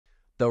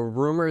The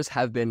rumors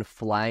have been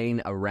flying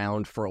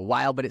around for a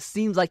while, but it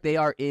seems like they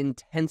are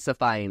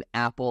intensifying.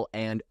 Apple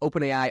and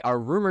OpenAI are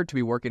rumored to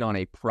be working on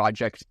a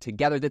project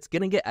together that's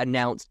going to get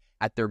announced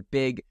at their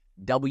big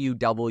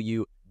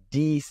WWDC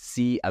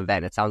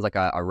event. It sounds like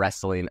a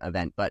wrestling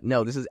event, but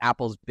no, this is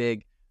Apple's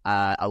big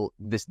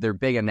their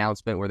big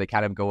announcement where they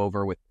kind of go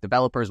over with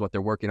developers what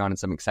they're working on and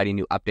some exciting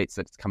new updates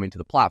that's coming to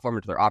the platform or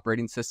to their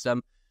operating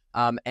system.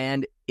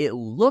 And it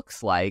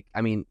looks like, I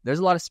mean, there's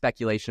a lot of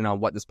speculation on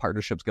what this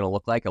partnership's going to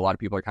look like. A lot of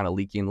people are kind of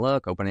leaking,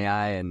 look,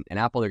 OpenAI and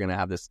Apple, they're going to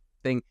have this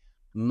thing.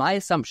 My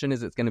assumption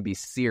is it's going to be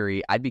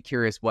Siri. I'd be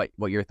curious what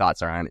your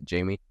thoughts are on it,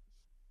 Jamie.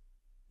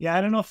 Yeah, I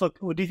don't know if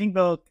do you think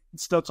they'll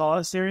still call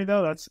it Siri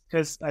though? That's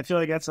because I feel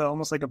like that's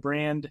almost like a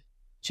brand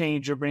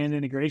change or brand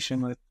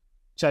integration with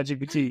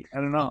ChatGPT. I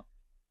don't know.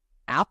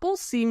 Apple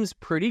seems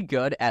pretty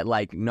good at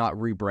like not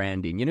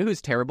rebranding. You know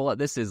who's terrible at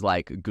this is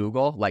like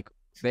Google. Like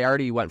they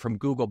already went from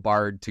Google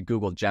Bard to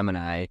Google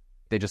Gemini.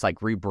 They just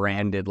like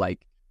rebranded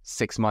like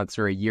 6 months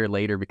or a year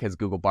later because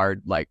Google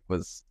Bard like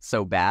was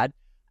so bad.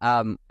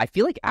 I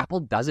feel like Apple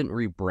doesn't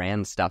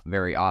rebrand stuff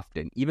very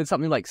often. Even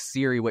something like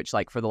Siri, which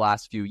like for the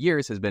last few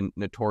years has been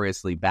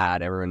notoriously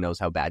bad. Everyone knows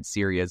how bad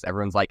Siri is.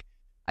 Everyone's like,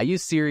 I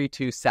use Siri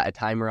to set a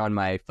timer on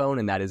my phone,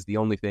 and that is the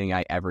only thing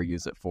I ever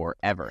use it for,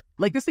 ever.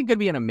 Like, this thing could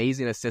be an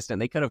amazing assistant.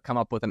 They could have come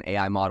up with an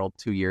AI model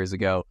 2 years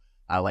ago,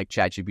 like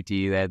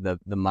ChatGPT. They had the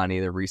money,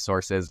 the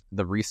resources,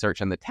 the research,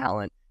 and the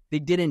talent. They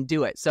didn't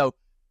do it. So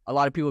a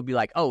lot of people would be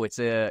like, oh, it's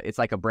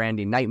like a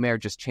branding nightmare.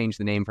 Just change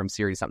the name from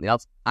Siri to something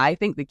else. I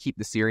think they keep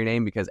the Siri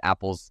name because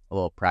Apple's a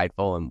little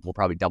prideful and will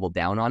probably double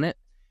down on it.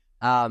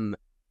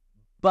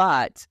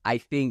 But I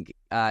think...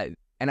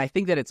 And I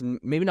think that it's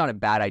maybe not a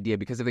bad idea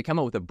because if they come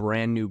up with a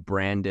brand new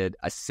branded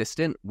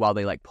assistant while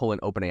they like pull in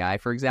OpenAI,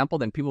 for example,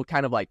 then people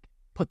kind of like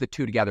put the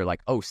two together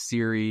like, oh,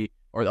 Siri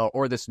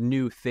or this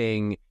new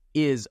thing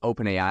is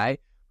OpenAI,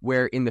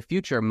 where in the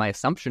future, my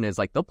assumption is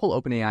like they'll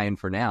pull OpenAI in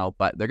for now,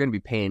 but they're going to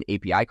be paying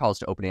API calls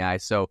to OpenAI.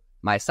 So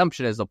my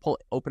assumption is they'll pull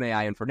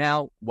OpenAI in for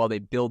now while they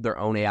build their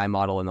own AI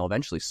model and they'll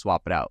eventually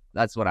swap it out.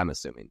 That's what I'm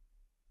assuming.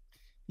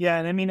 Yeah.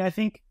 And I mean, I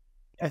think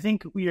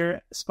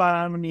we're spot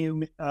on when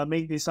you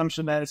make the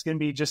assumption that it's going to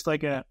be just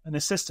like an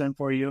assistant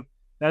for you.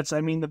 That's,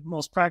 I mean, the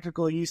most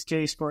practical use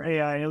case for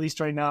AI, at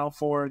least right now,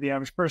 for the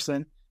average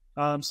person.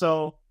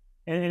 So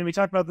we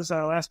talked about this on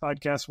our last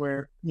podcast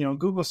where, you know,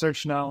 Google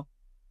search now,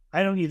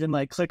 I don't even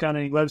like click on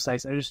any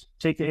websites. I just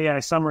take the AI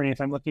summary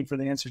if I'm looking for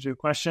the answer to a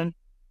question.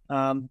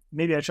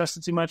 Maybe I trust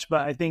it too much,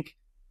 but I think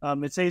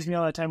it saves me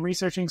all that time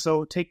researching.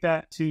 So take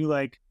that to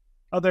like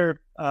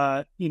other,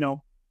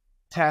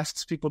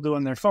 tasks people do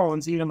on their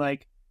phones, even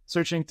like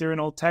searching through an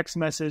old text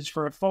message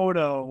for a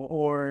photo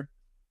or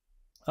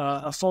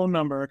a phone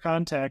number or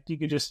contact. You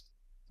could just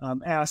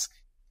ask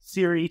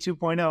Siri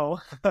 2.0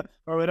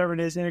 or whatever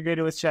it is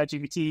integrated with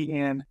ChatGPT,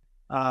 and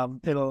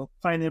it'll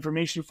find the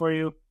information for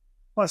you,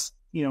 plus,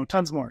 you know,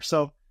 tons more.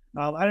 So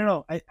I don't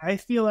know. I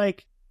feel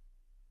like,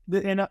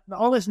 and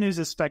all this news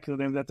is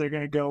speculative that they're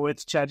going to go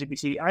with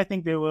ChatGPT. I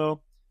think they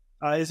will.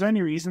 Is there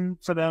any reason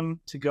for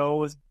them to go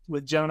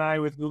with Gemini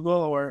with Google,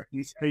 or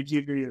do you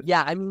agree with?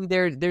 Yeah, I mean,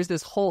 there's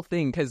this whole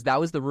thing because that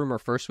was the rumor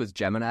first was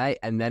Gemini,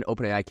 and then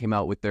OpenAI came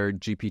out with their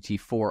GPT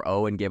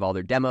 4.0 and gave all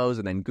their demos,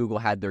 and then Google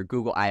had their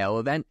Google I/O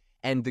event,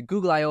 and the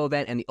Google I/O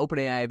event and the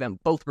OpenAI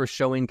event both were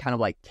showing kind of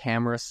like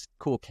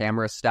cool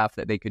camera stuff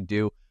that they could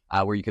do,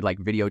 where you could like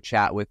video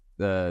chat with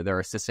their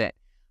assistant.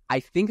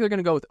 I think they're going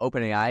to go with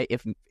OpenAI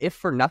if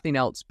for nothing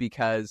else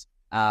because.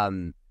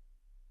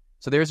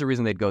 So there's a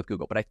reason they'd go with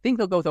Google. But I think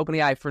they'll go with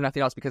OpenAI for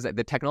nothing else because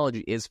the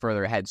technology is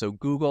further ahead. So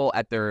Google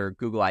at their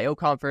Google I/O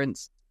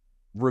conference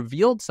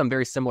revealed some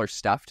very similar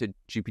stuff to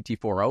GPT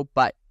 4.0,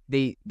 but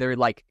they're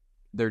like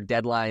their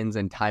deadlines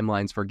and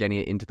timelines for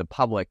getting it into the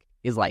public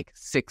is like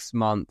 6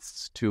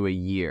 months to a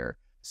year.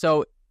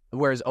 So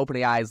whereas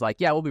OpenAI is like,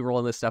 yeah, we'll be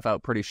rolling this stuff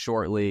out pretty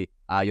shortly.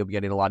 You'll be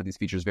getting a lot of these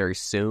features very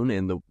soon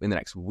in the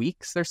next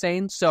weeks, they're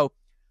saying. So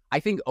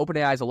I think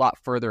OpenAI is a lot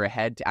further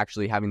ahead to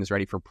actually having this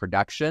ready for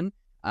production.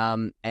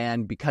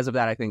 And because of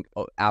that, I think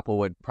Apple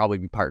would probably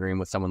be partnering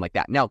with someone like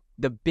that. Now,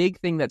 the big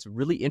thing that's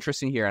really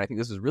interesting here, and I think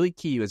this is really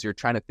key, is you're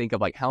trying to think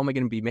of like, how am I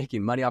going to be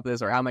making money off of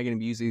this, or how am I going to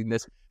be using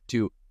this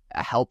to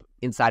help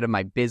inside of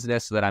my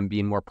business so that I'm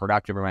being more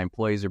productive or my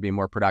employees are being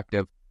more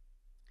productive.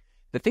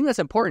 The thing that's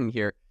important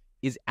here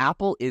is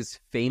Apple is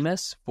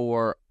famous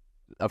for,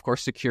 of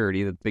course,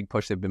 security, the big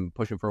push they've been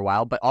pushing for a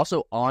while, but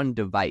also on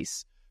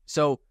device.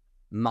 So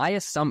my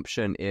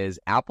assumption is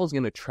Apple's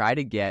going to try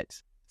to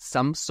get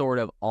some sort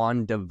of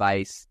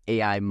on-device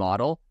AI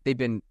model. They've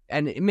been,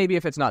 and maybe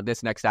if it's not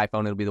this next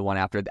iPhone, it'll be the one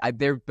after.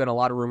 There have been a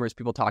lot of rumors,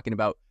 people talking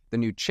about the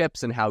new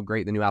chips and how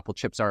great the new Apple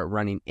chips are at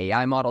running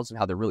AI models and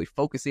how they're really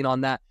focusing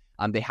on that.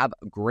 They have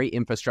great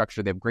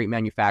infrastructure. They have great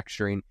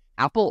manufacturing.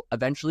 Apple,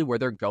 eventually, where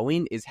they're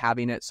going is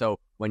having it so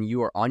when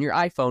you are on your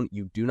iPhone,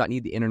 you do not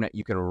need the internet.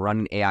 You can run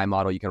an AI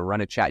model. You can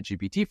run a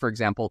ChatGPT, for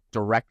example,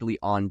 directly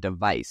on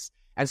device.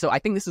 And so I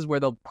think this is where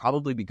they'll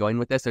probably be going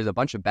with this. There's a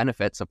bunch of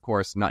benefits, of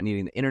course. Not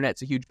needing the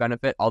internet's a huge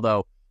benefit,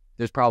 although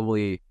there's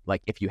probably,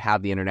 like, if you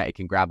have the internet, it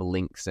can grab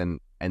links and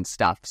and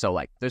stuff. So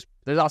like there's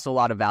also a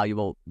lot of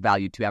value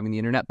to having the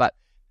internet, but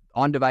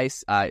on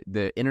device,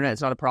 the internet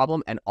is not a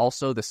problem, and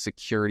also the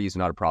security is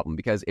not a problem,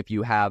 because if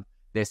you have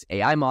this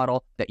AI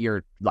model that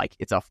you're like,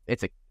 it's a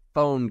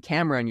phone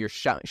camera and you're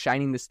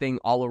shining this thing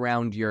all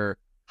around your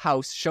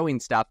house, showing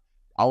stuff,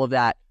 all of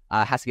that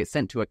has to get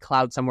sent to a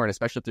cloud somewhere, and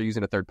especially if they're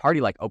using a third party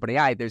like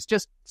OpenAI, there's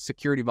just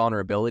security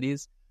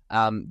vulnerabilities.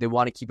 They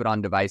want to keep it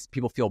on device.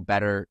 People feel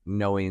better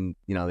knowing,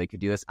 they could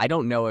do this. I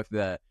don't know if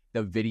the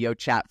video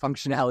chat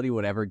functionality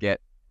would ever get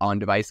on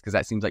device, because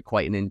that seems like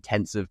quite an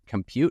intensive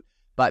compute,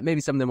 but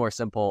maybe some of the more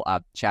simple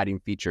chatting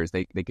features,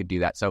 they could do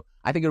that. So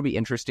I think it'll be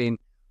interesting.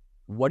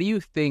 What do you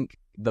think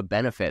the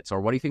benefits, or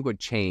what do you think would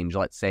change,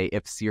 let's say,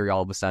 if Siri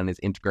all of a sudden is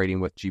integrating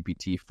with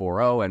GPT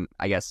 4.0, and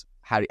I guess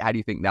how do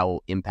you think that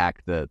will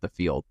impact the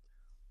field?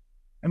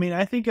 I mean,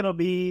 I think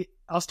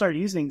I'll start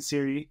using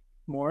Siri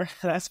more.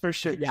 That's for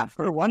sure. Yeah,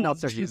 for one, I'll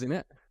start using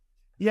it.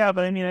 Yeah,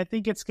 but I mean, I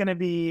think it's going to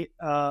be,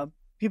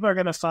 people are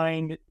going to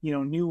find,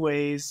 new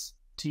ways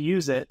to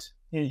use it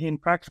in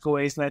practical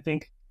ways. And I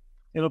think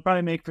it'll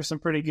probably make for some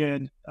pretty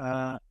good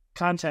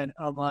content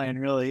online,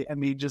 really. I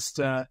mean, just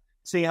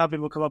seeing how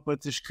people come up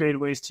with just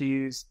creative ways to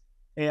use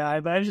AI.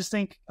 But I just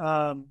think,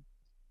 I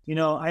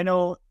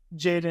know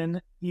Jaden,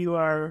 you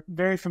are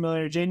very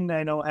familiar. Jaden,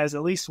 I know, has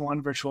at least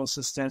one virtual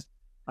assistant.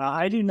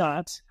 I do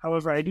not.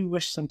 However, I do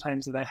wish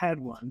sometimes that I had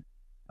one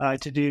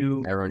to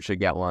do. Everyone should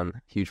get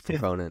one. Huge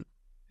proponent.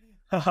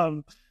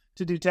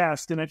 To do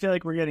tasks. And I feel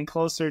like we're getting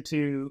closer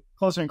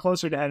and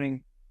closer to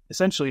having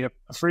essentially a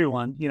free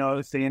one,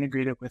 if they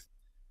integrate it with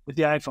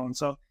the iPhone.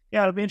 So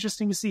yeah, it'll be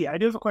interesting to see. I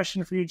do have a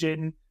question for you,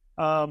 Jaden.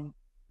 On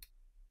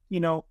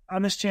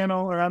this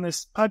channel or on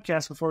this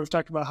podcast before, we've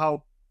talked about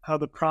how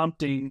the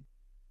prompting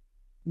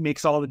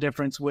makes all the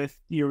difference with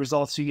your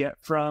results you get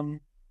from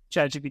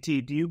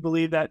ChatGPT. Do you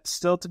believe that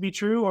still to be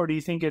true, or do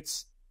you think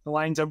the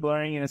lines are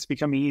blurring and it's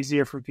becoming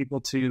easier for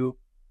people to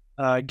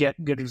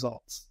get good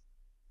results?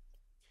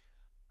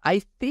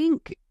 I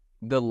think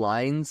the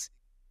lines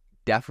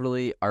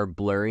definitely are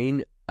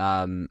blurring,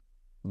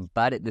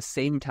 but at the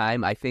same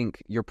time, I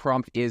think your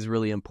prompt is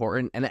really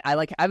important. And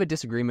I have a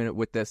disagreement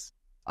with this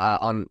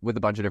with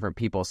a bunch of different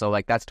people, so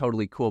like that's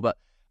totally cool. But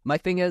my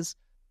thing is,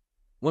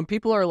 when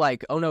people are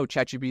like, oh no,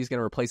 ChatGPT is going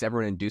to replace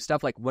everyone and do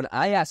stuff, like when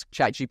I ask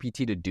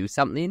ChatGPT to do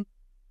something,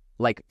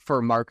 like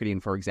for marketing,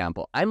 for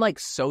example, I'm like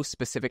so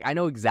specific. I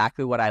know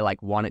exactly what I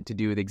like want it to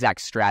do, the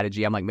exact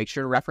strategy. I'm like, make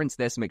sure to reference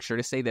this, make sure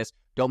to say this,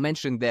 don't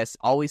mention this,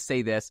 always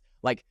say this.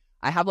 Like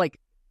I have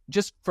like,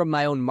 just from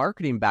my own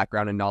marketing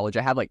background and knowledge,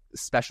 I have like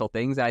special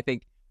things. And I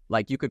think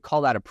like you could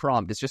call that a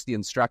prompt. It's just the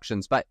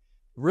instructions. But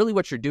really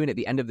what you're doing at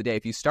the end of the day,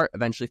 if you start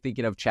eventually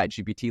thinking of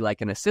ChatGPT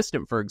like an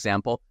assistant, for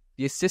example,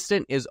 the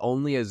assistant is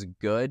only as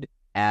good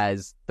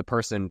as the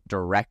person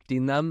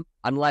directing them,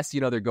 unless,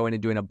 they're going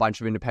and doing a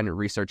bunch of independent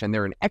research and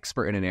they're an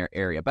expert in an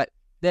area. But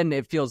then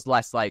it feels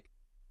less like,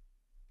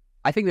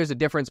 I think there's a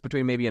difference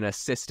between maybe an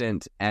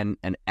assistant and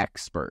an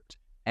expert.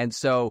 And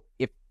so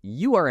if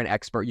you are an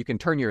expert, you can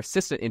turn your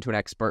assistant into an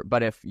expert.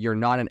 But if you're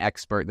not an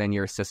expert, then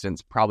your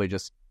assistant's probably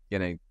just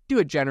going to do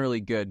a generally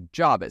good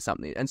job at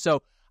something. And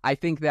so I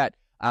think that,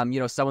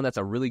 someone that's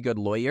a really good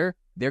lawyer,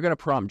 they're going to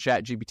prompt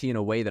ChatGPT in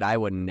a way that I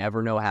would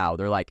never know how.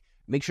 They're like,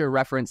 make sure to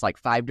reference like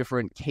 5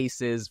 different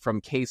cases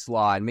from case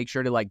law and make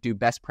sure to like do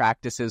best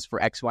practices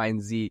for X, Y,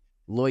 and Z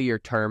lawyer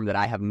term that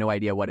I have no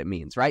idea what it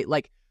means, right?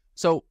 Like,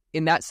 so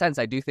in that sense,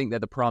 I do think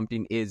that the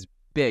prompting is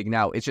big.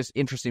 Now, it's just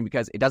interesting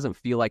because it doesn't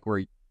feel like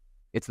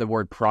it's the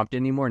word prompt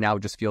anymore. Now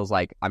it just feels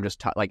like I'm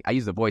just like, I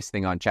use the voice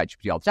thing on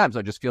ChatGPT all the time. So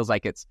it just feels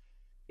like it's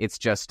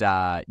just,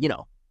 an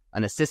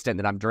assistant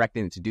that I'm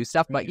directing it to do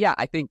stuff. But yeah,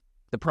 I think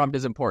the prompt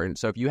is important.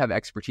 So if you have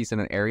expertise in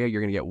an area,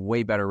 you're going to get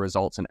way better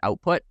results and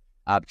output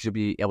because you'll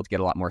be able to get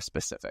a lot more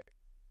specific.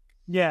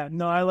 Yeah,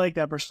 no, I like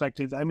that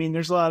perspective. I mean,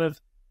 there's a lot of,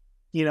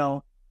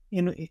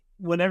 in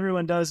what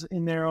everyone does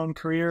in their own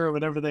career or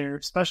whatever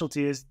their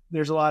specialty is,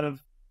 there's a lot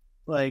of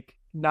like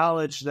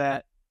knowledge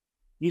that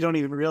you don't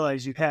even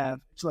realize you have.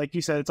 It's like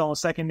you said, it's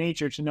almost second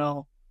nature to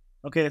know,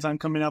 okay, if I'm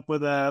coming up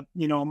with a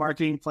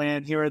marketing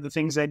plan, here are the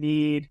things I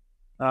need,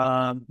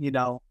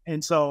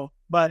 and so,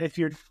 but if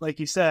you're, like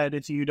you said,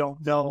 if you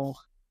don't know,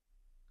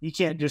 you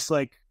can't just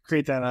like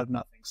create that out of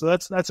nothing. So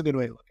that's a good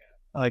way to look at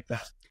it. I like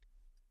that.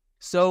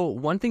 So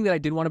one thing that I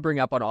did want to bring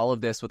up on all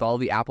of this with all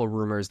the Apple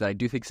rumors that I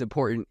do think is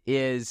important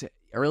is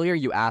earlier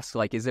you asked,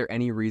 like, is there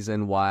any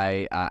reason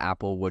why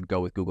Apple would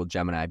go with Google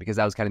Gemini? Because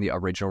that was kind of the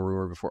original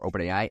rumor before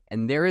OpenAI.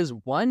 And there is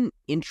one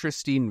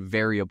interesting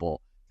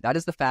variable. That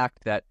is the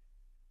fact that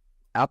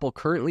Apple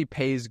currently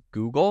pays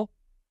Google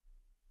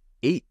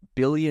 $8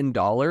 billion.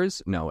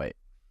 No, wait.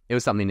 It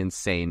was something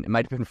insane. It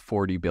might have been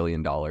 $40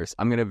 billion.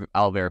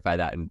 I'll verify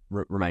that and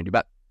remind you.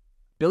 But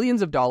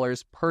billions of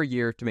dollars per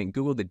year to make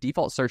Google the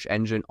default search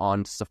engine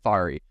on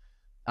Safari.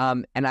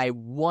 And I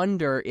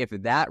wonder if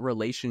that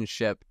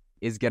relationship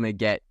is going to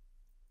get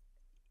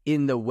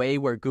in the way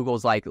where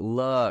Google's like,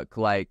 look,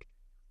 like,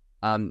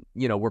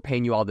 we're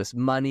paying you all this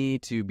money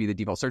to be the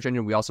default search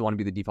engine. We also want to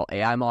be the default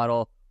AI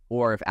model.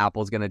 Or if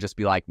Apple's going to just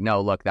be like,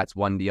 no, look, that's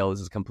one deal. This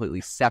is completely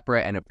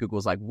separate. And if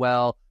Google's like,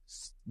 well,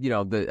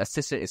 the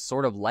assistant is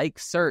sort of like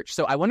search.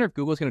 So I wonder if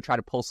Google's going to try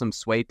to pull some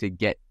sway to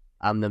get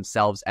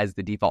themselves as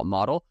the default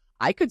model.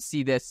 I could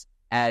see this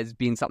as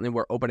being something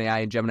where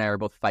OpenAI and Gemini are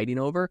both fighting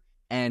over,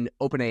 and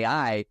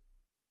OpenAI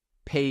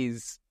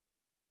pays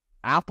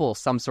Apple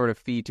some sort of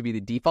fee to be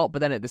the default,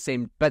 but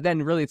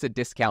then really it's a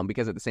discount,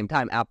 because at the same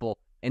time, Apple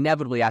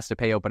inevitably has to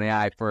pay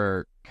OpenAI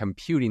for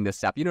computing this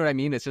stuff. You know what I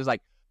mean? It's just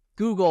like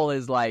Google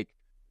is like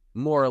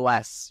more or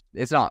less,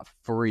 it's not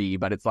free,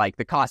 but it's like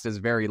the cost is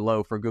very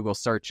low for Google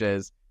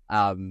searches,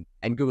 and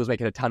Google's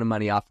making a ton of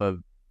money off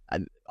of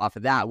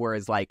that.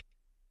 Whereas like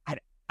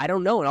I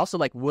don't know, and also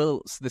like,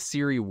 will the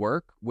Siri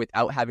work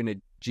without having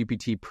a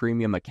GPT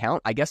premium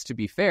account? I guess to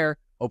be fair,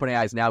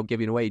 OpenAI is now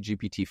giving away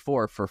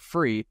GPT-4 for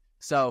free.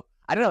 So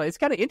I don't know. It's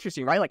kind of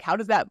interesting, right? Like, how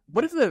does that?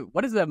 What is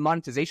the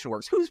monetization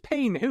works? Who's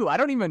paying who? I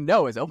don't even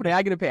know. Is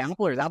OpenAI going to pay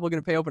Apple, or is Apple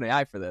going to pay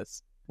OpenAI for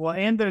this? Well,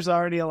 and there's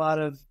already a lot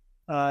of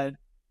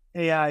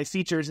AI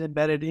features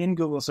embedded in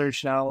Google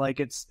search now. Like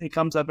it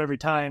comes up every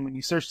time when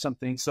you search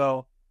something.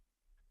 So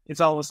it's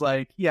almost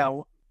like, yeah,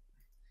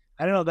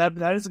 I don't know.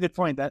 That is a good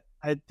point. That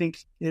I think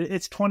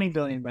it's 20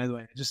 billion. By the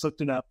way, I just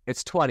looked it up.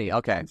 It's 20.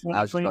 Okay,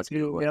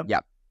 22.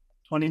 Yep.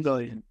 20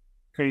 billion.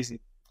 Crazy.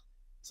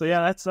 So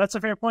yeah, that's a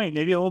fair point.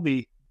 Maybe it will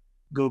be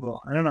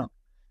Google. I don't know.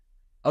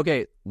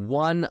 Okay,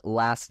 one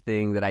last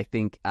thing that I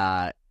think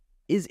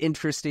is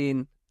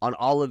interesting on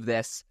all of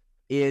this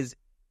is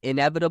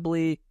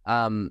inevitably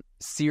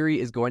Siri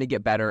is going to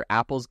get better.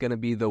 Apple's going to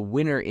be the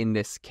winner in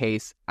this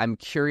case. I'm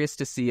curious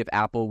to see if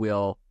Apple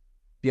will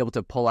be able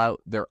to pull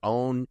out their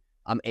own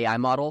AI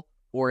model,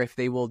 or if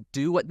they will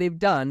do what they've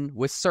done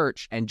with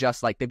search and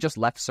they've just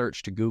left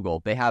search to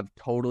Google. They have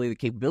totally the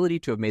capability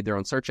to have made their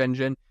own search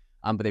engine,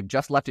 but they've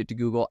just left it to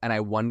Google, and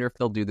I wonder if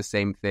they'll do the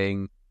same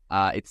thing.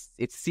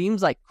 It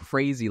seems like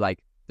crazy, like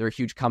they're a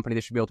huge company.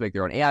 They should be able to make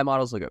their own AI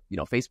models. Look at,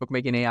 Facebook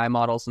making AI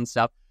models and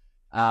stuff.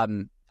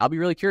 I'll be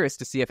really curious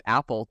to see if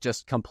Apple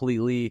just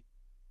completely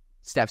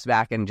steps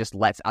back and just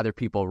lets other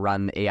people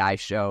run the AI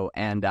show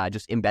and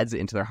just embeds it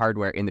into their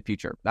hardware in the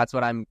future. That's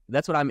what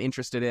I'm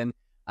interested in.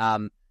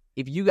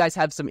 If you guys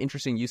have some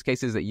interesting use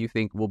cases that you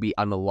think will be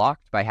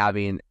unlocked by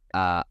having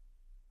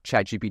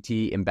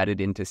ChatGPT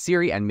embedded into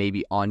Siri and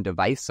maybe on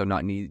device, so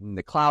not needing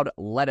the cloud,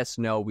 let us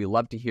know. We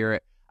love to hear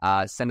it.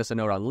 Send us a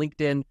note on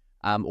LinkedIn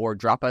or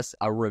drop us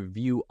a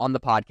review on the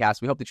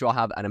podcast. We hope that you all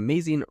have an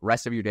amazing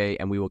rest of your day,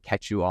 and we will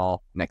catch you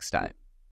all next time.